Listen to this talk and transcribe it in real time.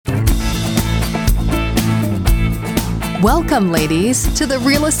Welcome, ladies, to the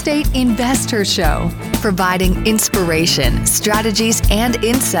Real Estate Investor Show, providing inspiration, strategies, and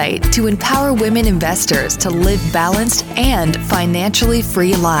insight to empower women investors to live balanced and financially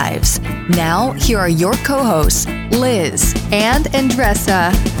free lives. Now, here are your co-hosts, Liz and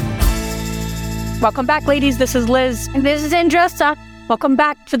Andressa. Welcome back, ladies. This is Liz. And this is Andressa. Welcome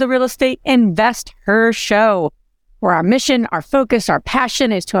back to the Real Estate Investor Show, where our mission, our focus, our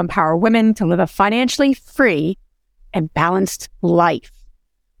passion is to empower women to live a financially free and balanced life.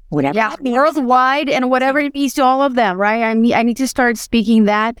 Worldwide and whatever it means to all of them, right? I need to start speaking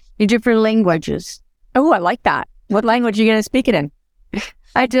that in different languages. Oh, I like that. What language are you going to speak it in?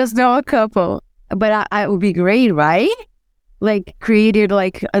 I just know a couple, but I would be great, right? Like created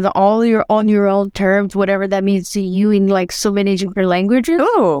like all on your own terms, whatever that means to you in like so many different languages.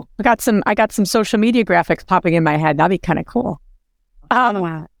 Oh, I got some social media graphics popping in my head. That'd be kind of cool.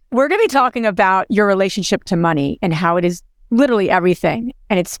 Wow. We're going to be talking about your relationship to money and how it is literally everything.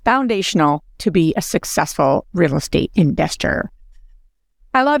 And it's foundational to be a successful real estate investor.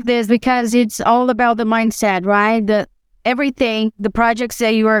 I love this because it's all about the mindset, right? The projects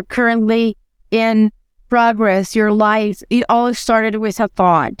that you are currently in progress, your life, it all started with a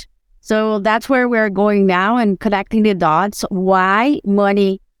thought. So that's where we're going now and connecting the dots. Why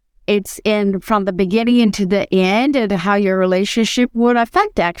money? It's in from the beginning into the end, and how your relationship would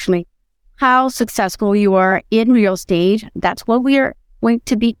affect actually how successful you are in real estate. That's what we are going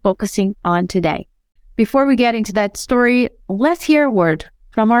to be focusing on today. Before we get into that story, let's hear a word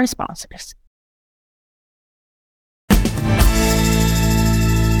from our sponsors. Hey,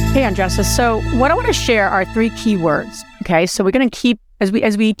 Andressa. So what I want to share are 3 key words. Okay. So we're going to keep, as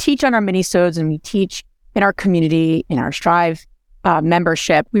we teach on our Minisodes and we teach in our community, in our Strive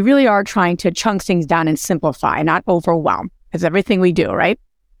membership, we really are trying to chunk things down and simplify, not overwhelm, because everything we do, right?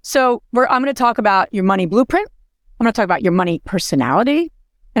 So I'm going to talk about your money blueprint. I'm going to talk about your money personality.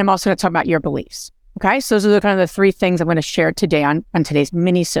 And I'm also going to talk about your beliefs. Okay. So those are kind of the 3 things I'm going to share today on today's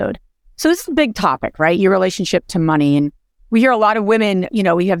Minisode. So this is a big topic, right? Your relationship to money. And we hear a lot of women,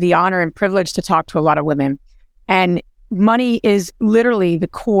 we have the honor and privilege to talk to a lot of women, and money is literally the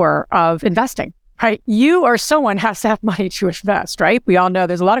core of investing, right? You or someone has to have money to invest, right? We all know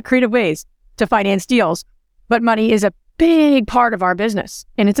there's a lot of creative ways to finance deals, but money is a big part of our business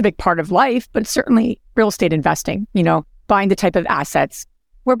and it's a big part of life, but certainly real estate investing, buying the type of assets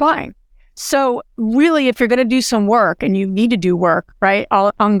we're buying. So really, if you're going to do some work, and you need to do work, right,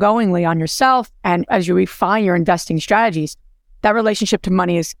 ongoingly on yourself, and as you refine your investing strategies, that relationship to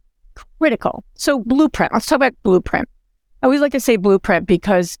money is critical. So blueprint, let's talk about blueprint. I always like to say blueprint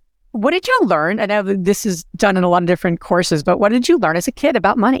because what did you learn? I know this is done in a lot of different courses, but what did you learn as a kid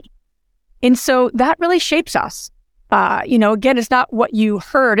about money? And so that really shapes us. Again, it's not what you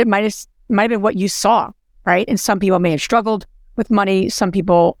heard. It might have been what you saw, right? And some people may have struggled with money. Some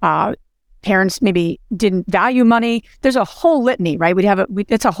people, parents maybe didn't value money. There's a whole litany, right?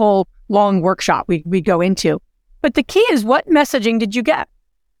 It's a whole long workshop we go into. But the key is, what messaging did you get?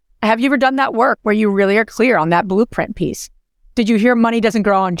 Have you ever done that work where you really are clear on that blueprint piece? Did you hear money doesn't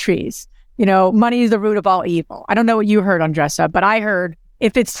grow on trees? Money is the root of all evil. I don't know what you heard, Andressa, but I heard,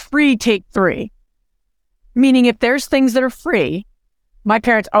 if it's free, take 3. Meaning if there's things that are free, my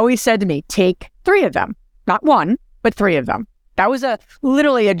parents always said to me, take 3 of them. Not 1, but 3 of them. That was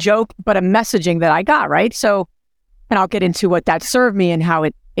literally a joke, but a messaging that I got, right? So, and I'll get into what that served me and how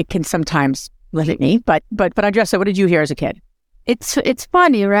it can sometimes limit me. But Andressa, what did you hear as a kid? It's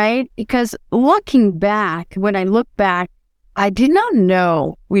funny, right? Because when I look back, I did not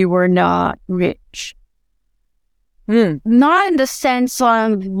know we were not rich. Not in the sense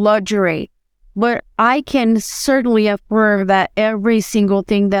of luxury, but I can certainly affirm that every single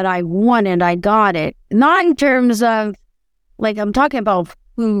thing that I wanted, I got it. Not in terms of, like, I'm talking about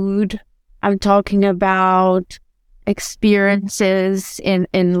food. I'm talking about experiences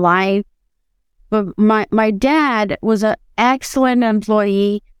in life. But my dad was an excellent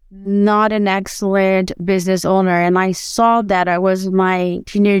employee, not an excellent business owner. And I saw that. I was my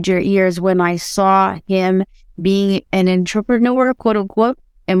teenager years when I saw him being an entrepreneur, quote unquote,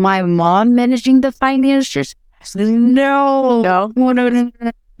 and my mom managing the finances. No.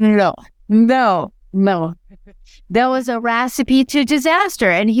 That was a recipe to disaster.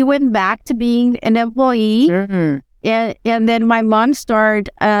 And he went back to being an employee. Mm-hmm. And then my mom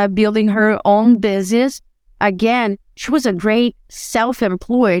started building her own business. Again, she was a great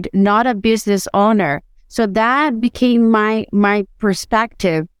self-employed, not a business owner. So that became my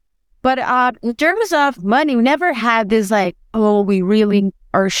perspective. But in terms of money, we never had this like, oh, we really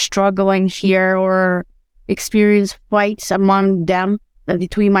are struggling here, or experience fights among them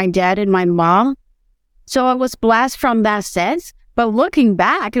between my dad and my mom. So I was blessed from that sense. But looking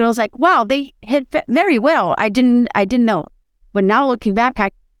back, it was like, wow, they hit very well. I didn't know. But now looking back,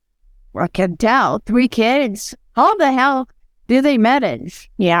 I can tell 3 kids, how the hell did they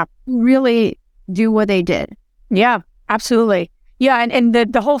manage? Yeah. Really do what they did. Yeah, absolutely. Yeah. And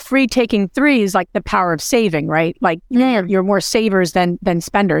the whole 3 taking 3 is like the power of saving, right? Like you're more savers than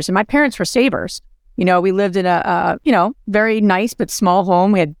spenders. And my parents were savers. We lived in a very nice but small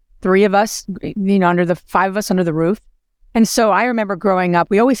home. We had 3 of us, under the 5 of us under the roof. And so I remember growing up,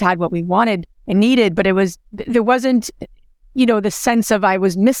 we always had what we wanted and needed, but there wasn't, the sense of I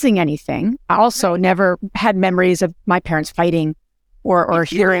was missing anything. I also never had memories of my parents fighting or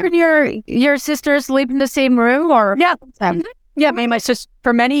hearing. Your sisters sleep in the same room, or yeah, yeah, my sister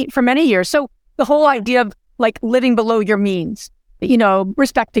for many years. So the whole idea of like living below your means,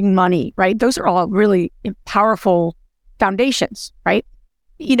 respecting money, right? Those are all really powerful foundations, right?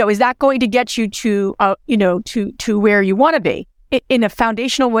 Is that going to get you to where you want to be? In a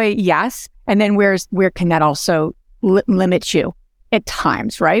foundational way, yes. And then where can that also limit you at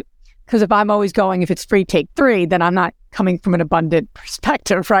times, right? Because if I'm always going, if it's free, take 3, then I'm not coming from an abundant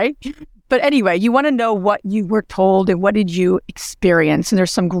perspective, right? But anyway, you want to know what you were told and what did you experience? And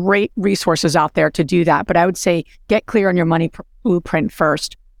there's some great resources out there to do that. But I would say get clear on your money blueprint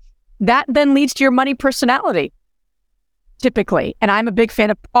first. That then leads to your money personality. Typically. And I'm a big fan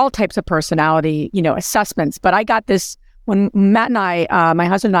of all types of personality, assessments. But I got this when Matt and I, my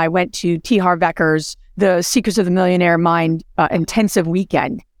husband and I went to T. Harv Ekker's The Secrets of the Millionaire Mind intensive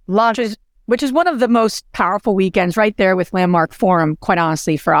weekend, which is one of the most powerful weekends right there with Landmark Forum, quite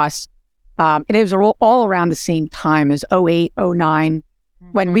honestly, for us. And it was all around the same time as 08, 09,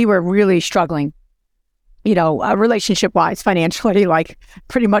 when we were really struggling, relationship-wise, financially, like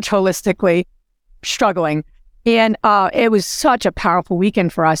pretty much holistically struggling. And it was such a powerful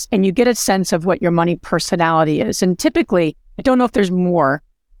weekend for us. And you get a sense of what your money personality is. And typically, I don't know if there's more,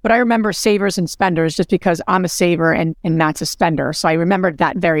 but I remember savers and spenders just because I'm a saver and Matt's a spender. So I remembered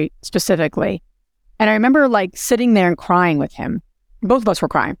that very specifically. And I remember like sitting there and crying with him. Both of us were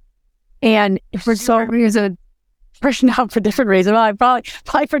crying. And for some reason, for different reasons, well,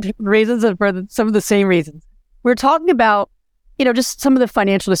 probably for different reasons and for some of the same reasons. We were talking about, just some of the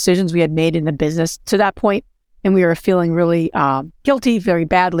financial decisions we had made in the business to that point. And we were feeling really guilty, very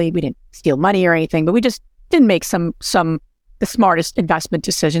badly. We didn't steal money or anything, but we just didn't make the smartest investment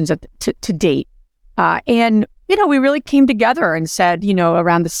decisions to date. And we really came together and said,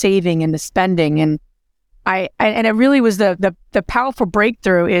 around the saving and the spending. And and it really was the powerful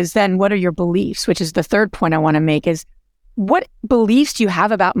breakthrough is then what are your beliefs, which is the third point I want to make is what beliefs do you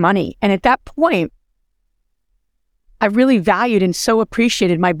have about money? And at that point, I really valued and so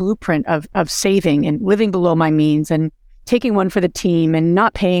appreciated my blueprint of saving and living below my means and taking one for the team and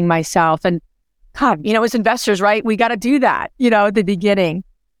not paying myself. And God, as investors, right, we got to do that, at the beginning.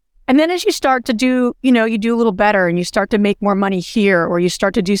 And then as you start to do, you do a little better and you start to make more money here, or you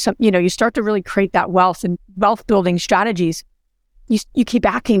start to do some, you start to really create that wealth and wealth building strategies, you keep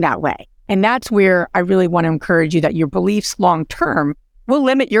acting that way. And that's where I really want to encourage you that your beliefs long-term will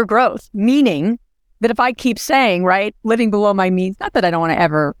limit your growth, meaning that if I keep saying, right, living below my means, not that I don't want to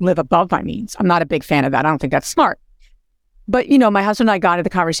ever live above my means. I'm not a big fan of that. I don't think that's smart. But, my husband and I got into the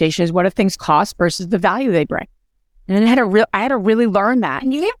conversation is what do things cost versus the value they bring? And I had to really learn that.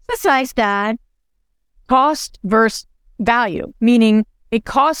 And you emphasize that. Cost versus value, meaning it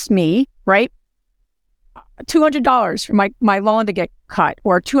costs me, right, $200 for my lawn to get cut,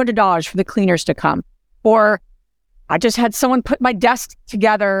 or $200 for the cleaners to come, or I just had someone put my desk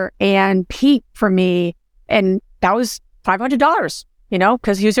together and paint for me, and that was $500,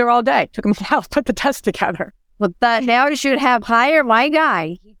 because he was here all day. Took him a while to put the desk together. Well, now you should have hired my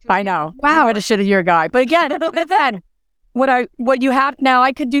guy. I know. Wow, I should have your guy. But again, then what you have now,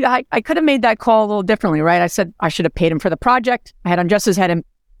 I could do. I could have made that call a little differently, right? I said I should have paid him for the project. I had on just his head and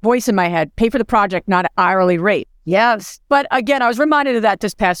voice in my head, pay for the project, not an hourly rate. Yes. But again, I was reminded of that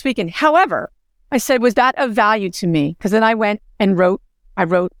this past weekend. However, I said, was that of value to me? Because then I went and wrote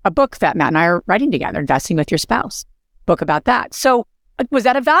a book that Matt and I are writing together, Investing with Your Spouse, book about that. So was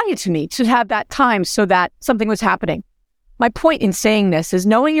that of value to me to have that time so that something was happening? My point in saying this is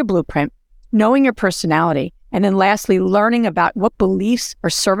knowing your blueprint, knowing your personality, and then lastly, learning about what beliefs are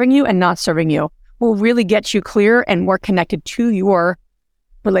serving you and not serving you will really get you clear and more connected to your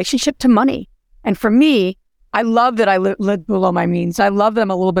relationship to money. And for me, I love that I live below my means. I love that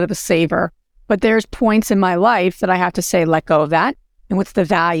I'm a little bit of a saver. But there's points in my life that I have to say, let go of that. And what's the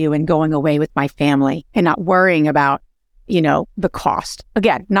value in going away with my family and not worrying about, the cost?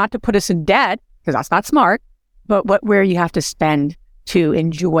 Again, not to put us in debt, because that's not smart, but where you have to spend to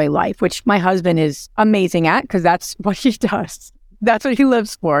enjoy life, which my husband is amazing at because that's what he does. That's what he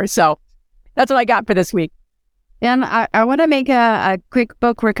lives for. So that's what I got for this week. And I want to make a quick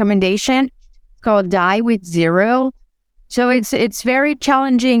book recommendation. It's called Die with Zero. So it's very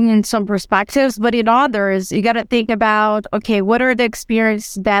challenging in some perspectives, but in others, you got to think about, okay, what are the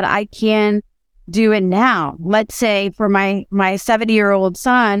experiences that I can do it now? Let's say for my 70-year-old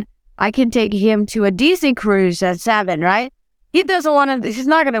son, I can take him to a Disney cruise at 7, right? He's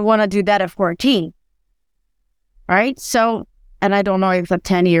not going to want to do that at 14, right? So, and I don't know if a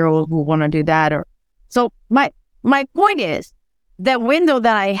 10-year-old will want to do that. So my point is that window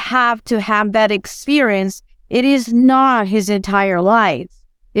that I have to have that experience, it is not his entire life.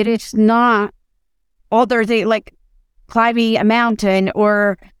 It is not other things like climbing a mountain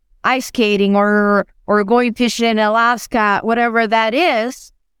or ice skating or going fishing in Alaska, whatever that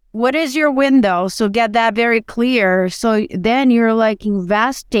is. What is your window? So get that very clear. So then you're like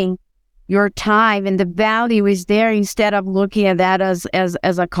investing your time and the value is there instead of looking at that as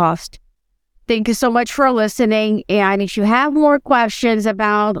a cost. Thank you so much for listening. And if you have more questions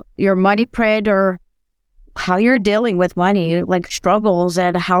about your money print or how you're dealing with money, like struggles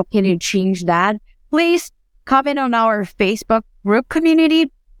and how can you change that, please comment on our Facebook group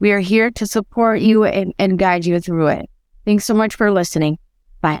community. We are here to support you and guide you through it. Thanks so much for listening.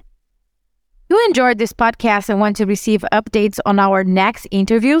 Bye. If you enjoyed this podcast and want to receive updates on our next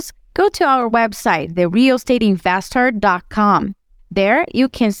interviews, go to our website, therealestateinvestor.com. There, you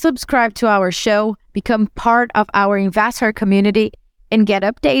can subscribe to our show, become part of our investor community, and get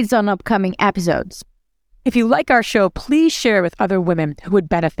updates on upcoming episodes. If you like our show, please share with other women who would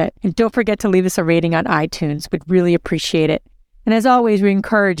benefit. And don't forget to leave us a rating on iTunes. We'd really appreciate it. And as always, we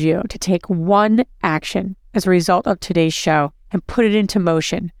encourage you to take one action as a result of today's show and put it into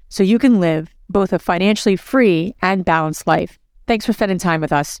motion so you can live both a financially free and balanced life. Thanks for spending time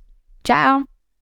with us. Ciao.